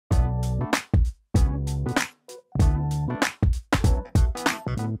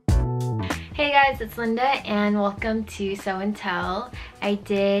guys, it's Linda and welcome to Sew and Tell. I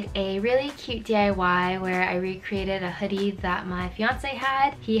did a really cute DIY where I recreated a hoodie that my fiance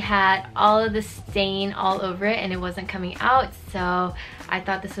had. He had all of the stain all over it and it wasn't coming out, so I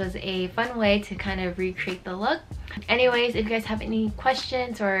thought this was a fun way to kind of recreate the look. Anyways, if you guys have any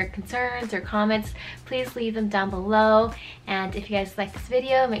questions or concerns or comments, please leave them down below. And if you guys like this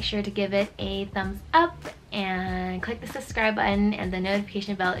video, make sure to give it a thumbs up and click the subscribe button and the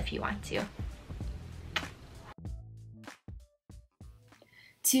notification bell if you want to.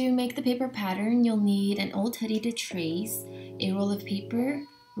 To make the paper pattern, you'll need an old hoodie to trace, a roll of paper,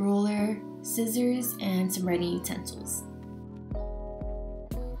 ruler, scissors, and some writing utensils.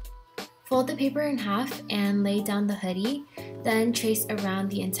 Fold the paper in half and lay down the hoodie, then trace around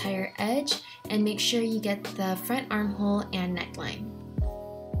the entire edge and make sure you get the front armhole and neckline.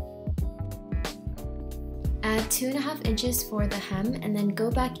 Add 2.5 inches for the hem and then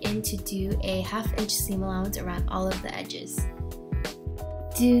go back in to do a 1/2 inch seam allowance around all of the edges.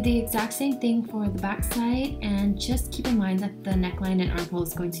 Do the exact same thing for the back side and just keep in mind that the neckline and armhole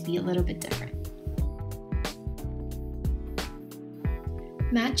is going to be a little bit different.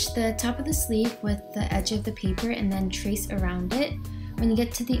 Match the top of the sleeve with the edge of the paper and then trace around it. When you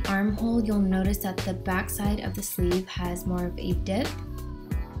get to the armhole, you'll notice that the back side of the sleeve has more of a dip.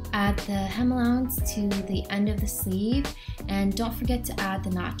 Add the hem allowance to the end of the sleeve and don't forget to add the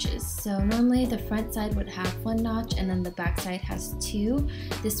notches. So normally the front side would have 1 notch and then the back side has 2.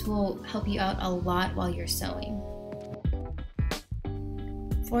 This will help you out a lot while you're sewing.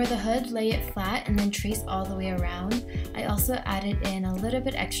 For the hood, lay it flat and then trace all the way around. I also added in a little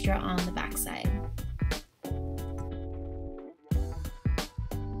bit extra on the back side.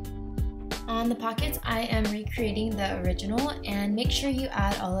 On the pockets, I am recreating the original and make sure you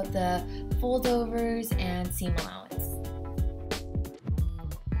add all of the foldovers and seam allowance.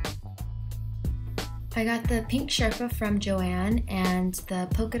 I got the pink Sherpa from Joann and the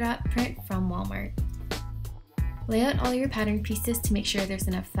polka dot print from Walmart. Lay out all your pattern pieces to make sure there's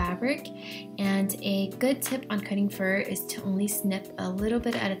enough fabric, and a good tip on cutting fur is to only snip a little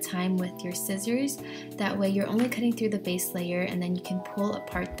bit at a time with your scissors. That way you're only cutting through the base layer and then you can pull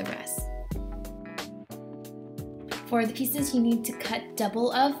apart the rest. For the pieces you need to cut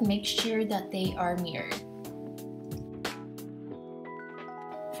double of, make sure that they are mirrored.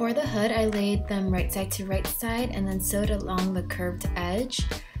 For the hood, I laid them right side to right side and then sewed along the curved edge.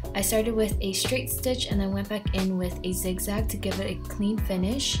 I started with a straight stitch and then went back in with a zigzag to give it a clean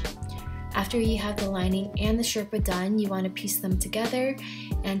finish. After you have the lining and the Sherpa done, you want to piece them together,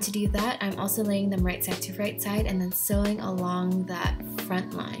 and to do that, I'm also laying them right side to right side and then sewing along that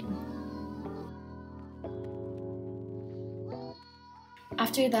front line.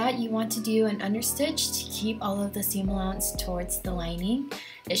 After that, you want to do an understitch to keep all of the seam allowance towards the lining.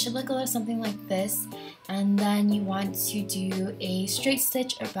 It should look a little something like this, and then you want to do a straight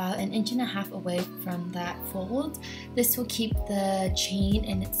stitch about 1.5 inches away from that fold. This will keep the chain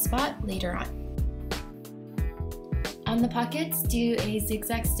in its spot later on. On the pockets, do a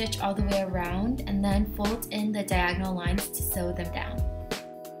zigzag stitch all the way around and then fold in the diagonal lines to sew them down.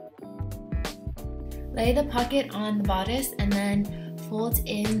 Lay the pocket on the bodice and then fold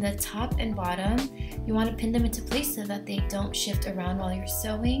in the top and bottom. You want to pin them into place so that they don't shift around while you're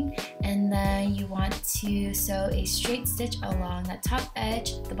sewing, and then you want to sew a straight stitch along the top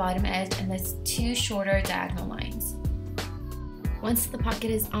edge, the bottom edge, and the 2 shorter diagonal lines. Once the pocket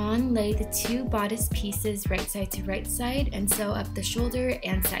is on, lay the 2 bodice pieces right side to right side and sew up the shoulder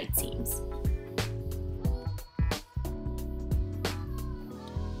and side seams.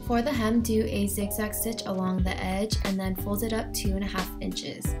 For the hem, do a zigzag stitch along the edge and then fold it up 2.5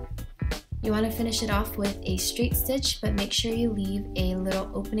 inches. You want to finish it off with a straight stitch, but make sure you leave a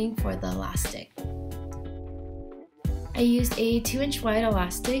little opening for the elastic. I used a 2-inch wide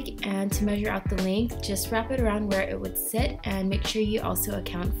elastic, and to measure out the length, just wrap it around where it would sit and make sure you also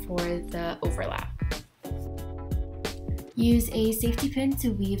account for the overlap. Use a safety pin to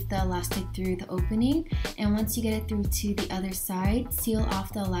weave the elastic through the opening, and once you get it through to the other side, seal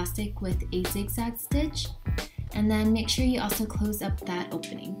off the elastic with a zigzag stitch, and then make sure you also close up that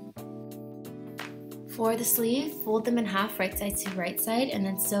opening. For the sleeve, fold them in half right side to right side and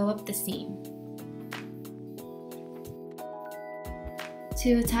then sew up the seam.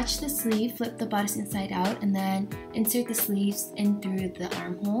 To attach the sleeve, flip the bodice inside out and then insert the sleeves in through the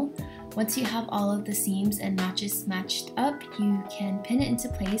armhole. Once you have all of the seams and notches matched up, you can pin it into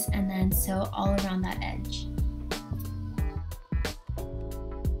place and then sew all around that edge.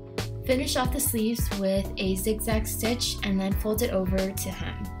 Finish off the sleeves with a zigzag stitch and then fold it over to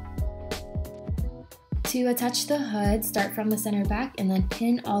hem. To attach the hood, start from the center back and then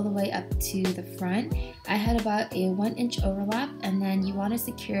pin all the way up to the front. I had about a 1-inch overlap, and then you want to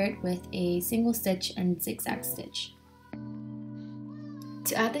secure it with a single stitch and zigzag stitch.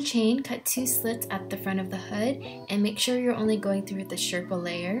 To add the chain, cut 2 slits at the front of the hood and make sure you're only going through the Sherpa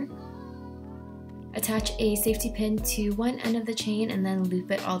layer. Attach a safety pin to one end of the chain and then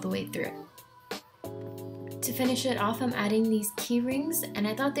loop it all the way through. To finish it off, I'm adding these key rings, and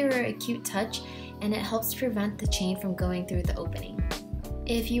I thought they were a cute touch and it helps prevent the chain from going through the opening.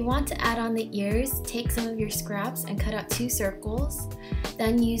 If you want to add on the ears, take some of your scraps and cut out 2 circles,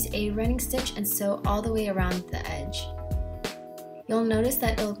 then use a running stitch and sew all the way around the edge. You'll notice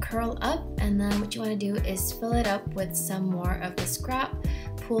that it'll curl up, and then what you want to do is fill it up with some more of the scrap,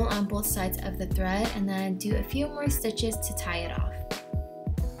 pull on both sides of the thread, and then do a few more stitches to tie it off.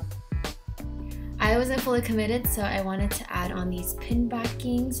 I wasn't fully committed, so I wanted to add on these pin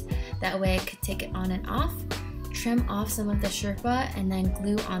backings, that way I could take it on and off, trim off some of the Sherpa, and then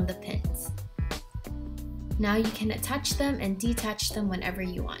glue on the pins. Now you can attach them and detach them whenever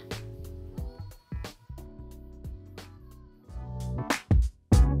you want.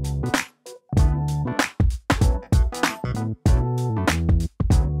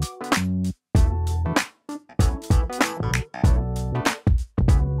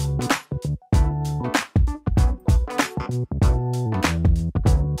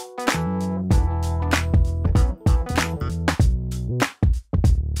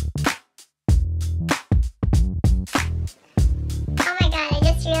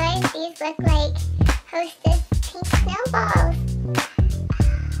 These look like hostess